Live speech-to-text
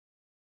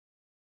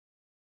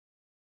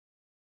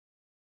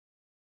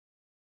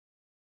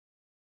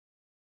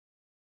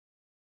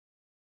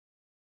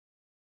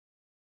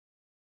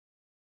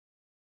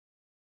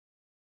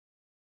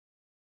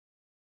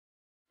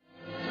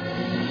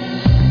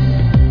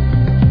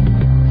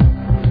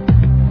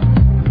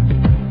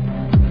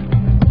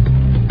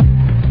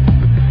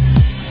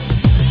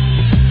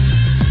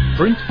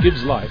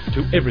gives life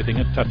to everything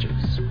it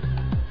touches.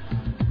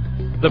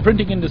 The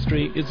printing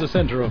industry is the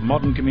center of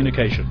modern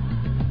communication,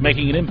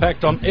 making an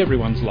impact on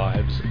everyone's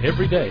lives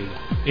every day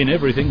in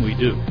everything we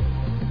do.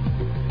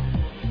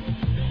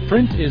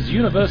 Print is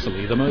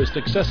universally the most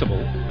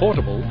accessible,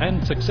 portable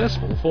and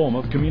successful form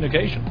of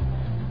communication.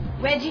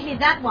 Where'd you hear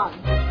that one?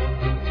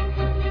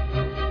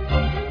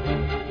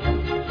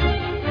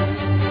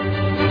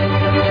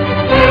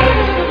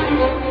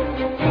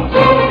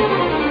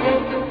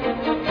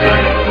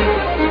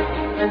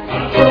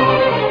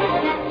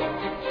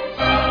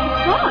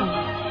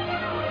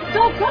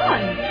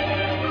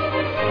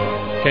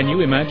 Can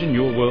you imagine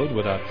your world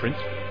without print?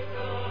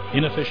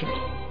 Inefficient,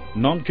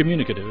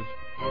 non-communicative,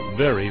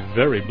 very,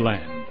 very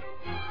bland.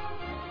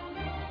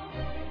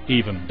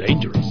 Even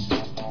dangerous.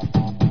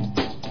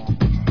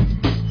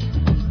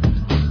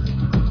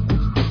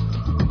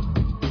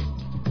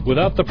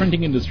 Without the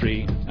printing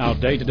industry, our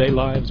day-to-day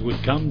lives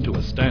would come to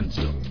a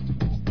standstill.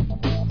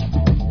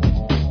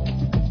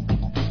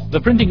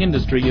 The printing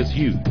industry is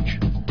huge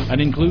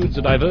and includes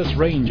a diverse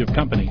range of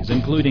companies,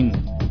 including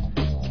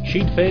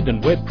sheet-fed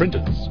and web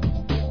printers,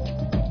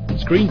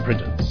 screen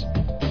printers,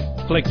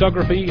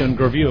 flexography and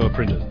gravure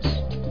printers,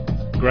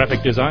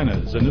 graphic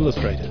designers and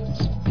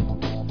illustrators,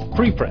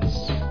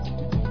 prepress,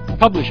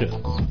 publishers,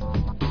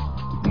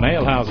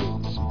 mail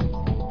houses,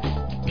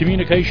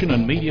 communication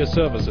and media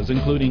services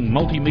including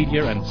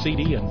multimedia and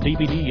CD and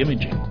DVD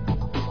imaging,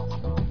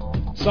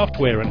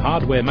 software and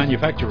hardware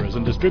manufacturers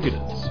and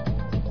distributors,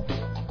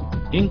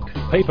 ink,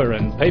 paper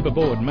and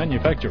paperboard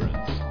manufacturers,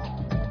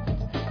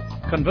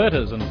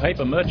 converters and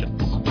paper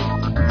merchants,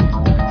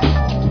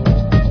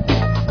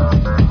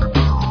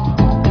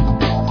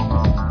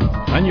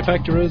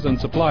 manufacturers and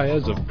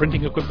suppliers of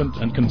printing equipment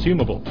and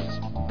consumables,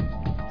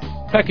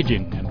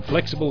 packaging and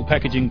flexible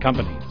packaging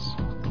companies,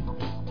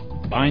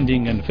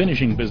 binding and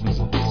finishing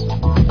businesses.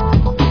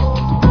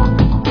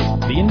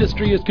 The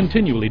industry is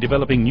continually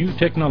developing new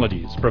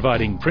technologies,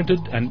 providing printed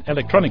and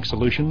electronic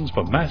solutions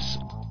for mass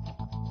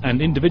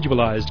and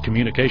individualized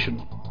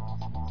communication.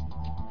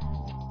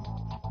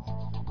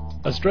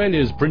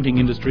 Australia's printing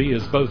industry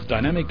is both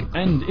dynamic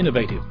and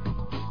innovative.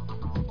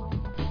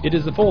 It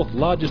is the fourth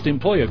largest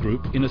employer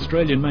group in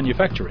Australian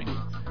manufacturing,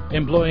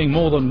 employing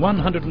more than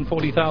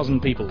 140,000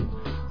 people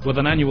with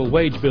an annual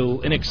wage bill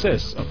in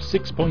excess of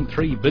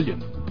 6.3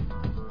 billion.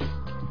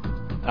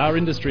 Our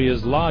industry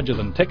is larger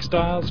than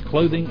textiles,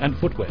 clothing and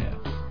footwear.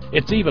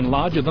 It's even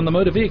larger than the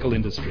motor vehicle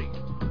industry.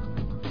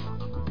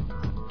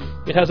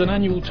 It has an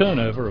annual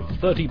turnover of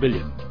 30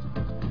 billion,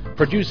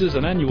 produces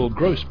an annual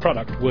gross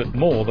product worth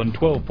more than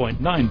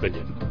 12.9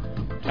 billion,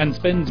 and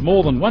spends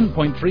more than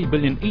 1.3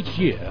 billion each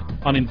year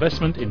on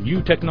investment in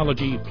new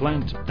technology,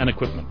 plant and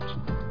equipment.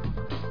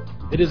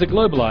 It is a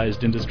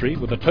globalized industry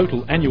with a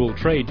total annual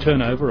trade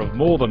turnover of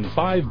more than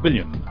 5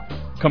 billion,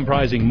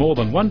 comprising more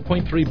than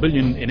 1.3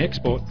 billion in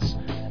exports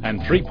and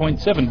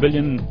 3.7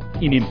 billion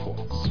in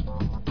imports.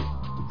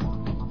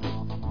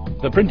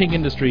 The printing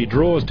industry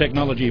draws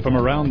technology from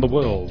around the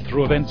world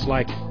through events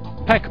like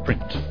Pack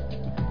Print,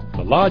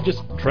 the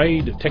largest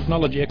trade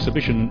technology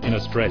exhibition in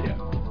Australia.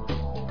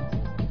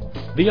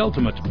 The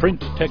ultimate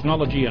print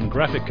technology and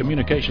graphic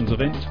communications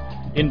event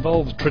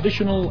involves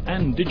traditional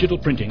and digital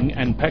printing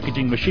and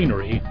packaging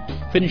machinery,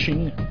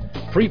 finishing,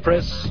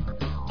 pre-press,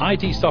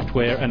 IT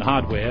software and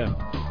hardware,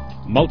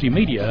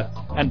 multimedia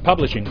and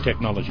publishing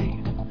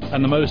technology,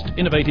 and the most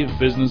innovative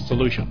business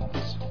solutions.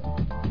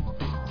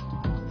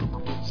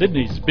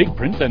 Sydney's Big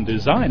Print and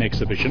Design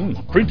exhibition,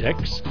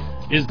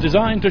 PrintX, is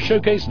designed to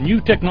showcase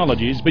new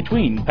technologies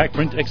between Pack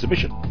Print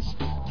exhibitions.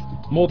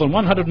 More than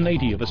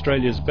 180 of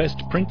Australia's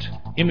best print,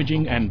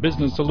 imaging and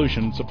business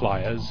solution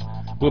suppliers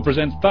will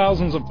present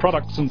thousands of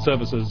products and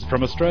services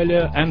from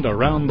Australia and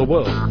around the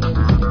world.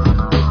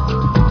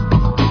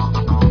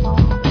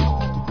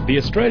 The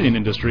Australian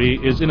industry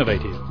is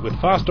innovative, with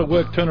faster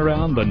work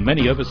turnaround than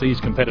many overseas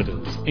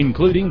competitors,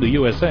 including the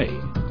USA.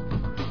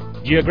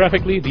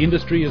 Geographically, the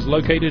industry is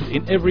located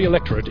in every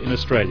electorate in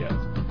Australia,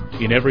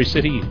 in every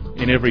city,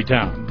 in every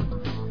town.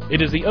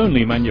 It is the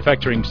only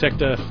manufacturing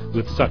sector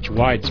with such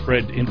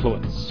widespread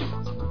influence.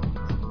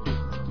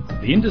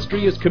 The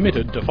industry is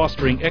committed to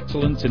fostering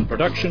excellence in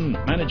production,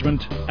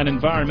 management and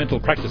environmental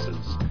practices,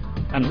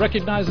 and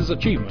recognises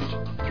achievement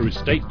through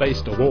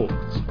state-based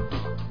awards.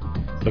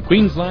 The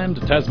Queensland,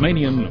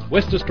 Tasmanian,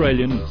 West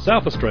Australian,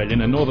 South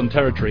Australian and Northern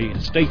Territory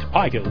State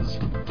PIAAs,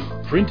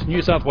 Print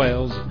New South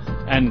Wales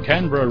and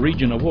Canberra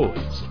Region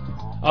Awards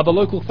are the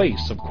local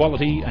face of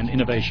quality and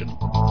innovation.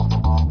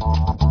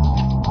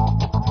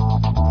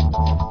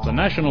 The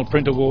National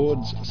Print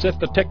Awards set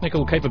the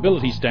technical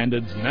capability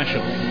standards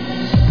nationally.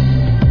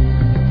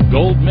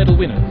 Gold medal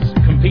winners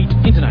compete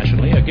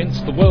internationally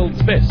against the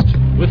world's best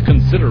with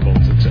considerable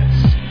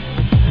success.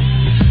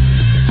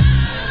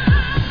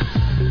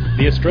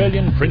 The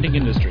Australian printing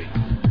industry,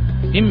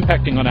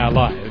 impacting on our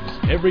lives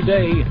every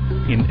day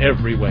in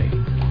every way.